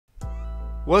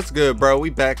What's good, bro? We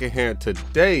back in here.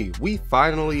 Today we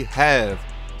finally have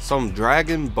some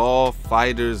Dragon Ball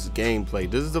FighterZ gameplay.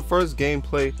 This is the first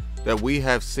gameplay that we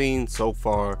have seen so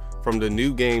far from the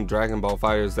new game Dragon Ball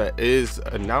FighterZ that is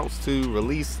announced to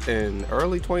release in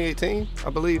early 2018,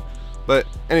 I believe. But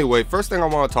anyway, first thing I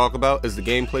want to talk about is the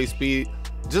gameplay speed.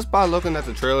 Just by looking at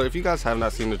the trailer, if you guys have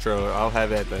not seen the trailer, I'll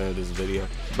have it at the end of this video.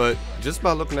 But just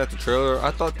by looking at the trailer,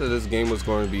 I thought that this game was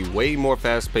going to be way more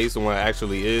fast-paced than what it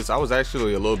actually is. I was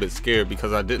actually a little bit scared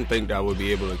because I didn't think that I would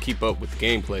be able to keep up with the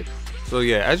gameplay. So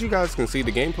yeah, as you guys can see,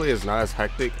 the gameplay is not as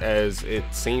hectic as it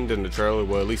seemed in the trailer.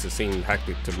 Well, at least it seemed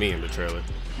hectic to me in the trailer.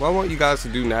 What I want you guys to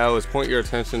do now is point your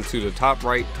attention to the top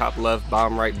right, top left,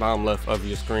 bottom right, bottom left of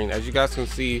your screen. As you guys can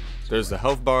see, there's the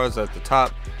health bars at the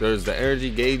top, there's the energy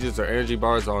gauges or energy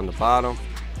bars on the bottom.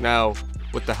 Now,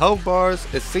 with the health bars,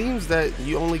 it seems that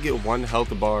you only get one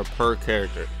health bar per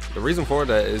character. The reason for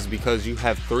that is because you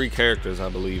have 3 characters, I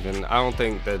believe, and I don't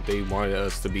think that they wanted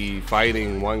us to be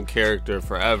fighting one character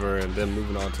forever and then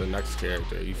moving on to the next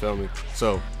character, you feel me?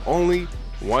 So, only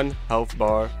one health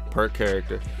bar per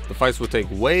character. The fights will take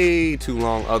way too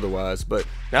long otherwise. But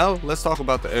now let's talk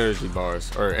about the energy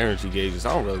bars or energy gauges.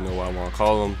 I don't really know what I want to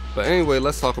call them, but anyway,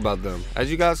 let's talk about them. As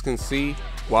you guys can see,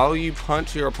 while you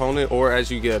punch your opponent or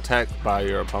as you get attacked by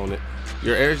your opponent,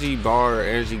 your energy bar or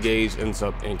energy gauge ends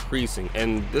up increasing,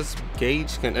 and this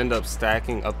gauge can end up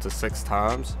stacking up to 6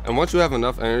 times. And once you have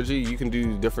enough energy, you can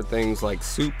do different things like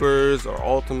supers or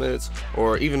ultimates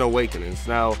or even awakenings.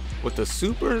 Now with the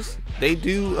supers, they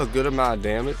do a good amount of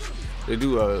damage.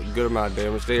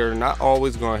 They are not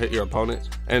always going to hit your opponent,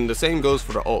 and the same goes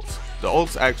for the ults. The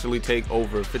ults actually take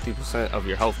over 50% of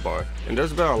your health bar, and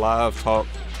there's been a lot of talk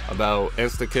about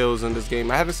insta kills in this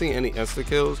game. I haven't seen any insta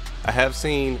kills. I have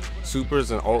seen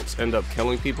supers and ults end up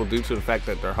killing people due to the fact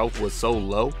that their health was so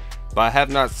low, but I have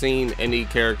not seen any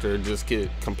character just get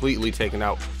completely taken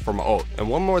out from an ult. And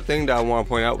one more thing that I want to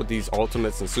point out with these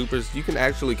ultimates and supers, you can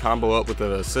actually combo up with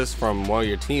an assist from one of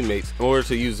your teammates in order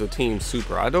to use a team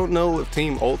super. I don't know if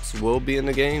team ults will be in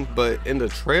the game, but in the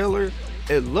trailer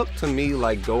it looked to me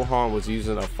like Gohan was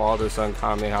using a father-son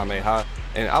Kamehameha,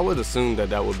 and I would assume that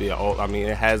that would be an ult. I mean,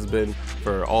 it has been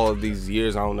for all of these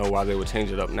years. I don't know why they would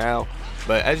change it up now,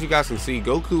 but as you guys can see,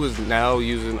 Goku is now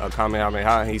using a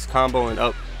Kamehameha, and he's comboing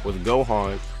up with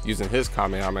Gohan using his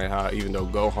Kamehameha, even though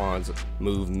Gohan's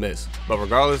move missed. But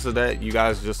regardless of that, you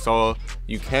guys just saw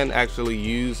you can actually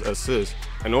use assist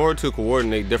in order to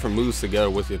coordinate different moves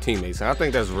together with your teammates, and I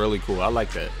think that's really cool. I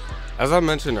like that. As I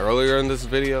mentioned earlier in this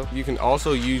video, you can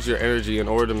also use your energy in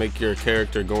order to make your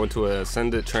character go into an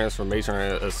ascended transformation or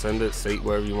an ascended state,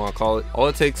 whatever you want to call it. All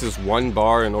it takes is 1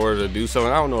 bar in order to do so,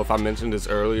 and I don't know if I mentioned this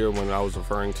earlier when I was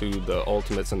referring to the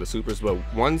ultimates and the supers, but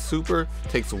one super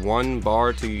takes 1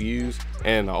 bar to use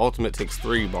and the ultimate takes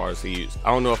 3 bars to use. I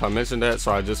don't know if I mentioned that,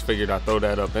 so I just figured I'd throw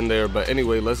that up in there. But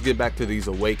anyway, let's get back to these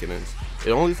awakenings.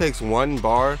 It only takes 1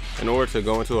 bar in order to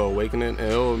go into an awakening,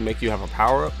 and it'll make you have a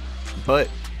power-up, but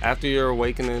after your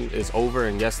awakening is over,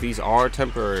 and yes, these are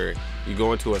temporary, you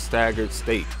go into a staggered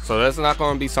state. So that's not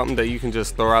going to be something that you can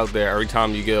just throw out there every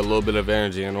time you get a little bit of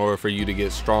energy in order for you to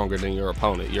get stronger than your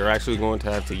opponent. You're actually going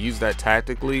to have to use that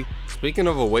tactically. Speaking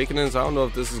of awakenings, I don't know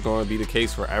if this is going to be the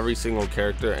case for every single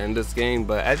character in this game,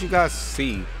 but as you guys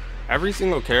see, every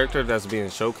single character that's being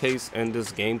showcased in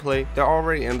this gameplay, they're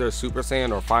already in their Super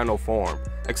Saiyan or final form,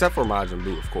 except for Majin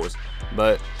Buu, of course.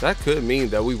 But that could mean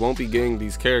that we won't be getting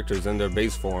these characters in their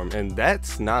base form, and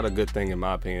that's not a good thing in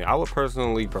my opinion. I would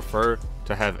personally prefer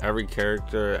to have every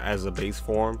character as a base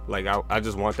form. Like I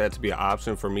just want that to be an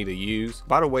option for me to use.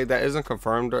 By the way, that isn't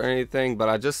confirmed or anything, but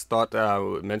I just thought that I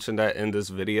would mention that in this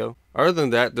video. Other than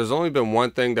that, there's only been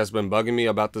one thing that's been bugging me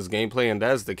about this gameplay, and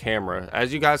that is the camera.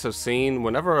 As you guys have seen,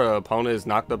 whenever an opponent is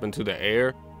knocked up into the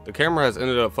air, the camera has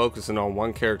ended up focusing on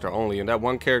one character only, and that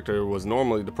one character was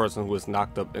normally the person who was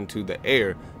knocked up into the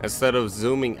air, instead of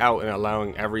zooming out and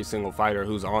allowing every single fighter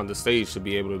who's on the stage to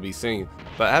be able to be seen.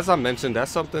 But as I mentioned, that's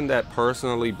something that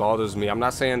personally bothers me. I'm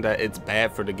not saying that it's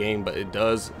bad for the game, but it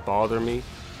does bother me.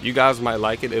 You guys might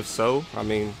like it. If so, I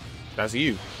mean, that's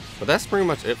you. But that's pretty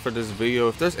much it for this video.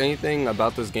 If there's anything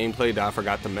about this gameplay that I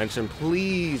forgot to mention,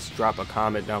 please drop a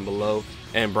comment down below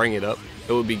and bring it up.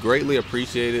 It would be greatly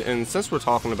appreciated. And since we're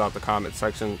talking about the comment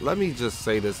section, let me just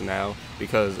say this now,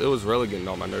 because it was really getting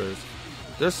on my nerves.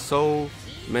 There's so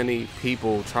many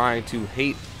people trying to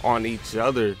hate on each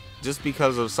other just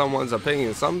because of someone's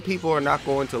opinion. Some people are not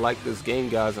going to like this game,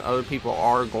 guys, and other people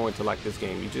are going to like this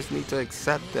game. You just need to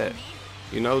accept that.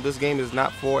 You know, this game is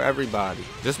not for everybody.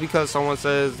 Just because someone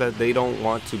says that they don't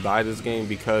want to buy this game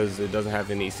because it doesn't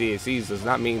have any CACs does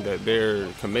not mean that they're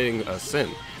committing a sin.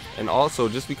 And also,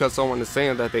 just because someone is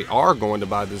saying that they are going to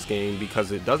buy this game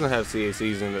because it doesn't have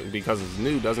CACs and because it's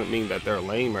new doesn't mean that they're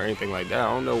lame or anything like that.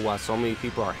 I don't know why so many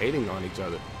people are hating on each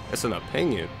other. It's an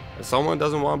opinion. If someone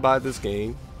doesn't want to buy this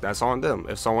game, that's on them.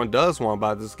 If someone does want to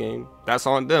buy this game, that's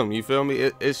on them. You feel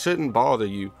me? It shouldn't bother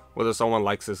you whether someone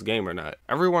likes this game or not.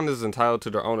 Everyone is entitled to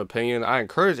their own opinion. I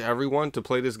encourage everyone to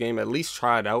play this game, at least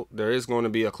try it out. There is going to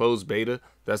be a closed beta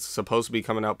that's supposed to be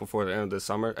coming out before the end of the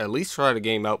summer. At least try the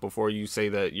game out before you say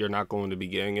that you're not going to be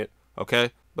getting it,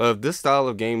 okay? But if this style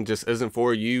of game just isn't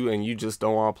for you and you just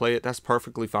don't want to play it, that's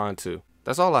perfectly fine too.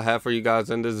 That's all I have for you guys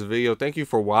in this video. Thank you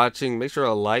for watching. Make sure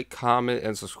to like, comment,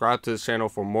 and subscribe to this channel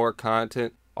for more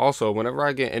content. Also, whenever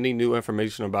I get any new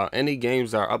information about any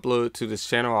games that are uploaded to this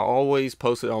channel, I always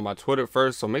post it on my Twitter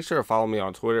first, so make sure to follow me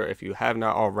on Twitter if you have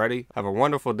not already. Have a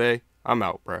wonderful day. I'm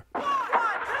out, bruh.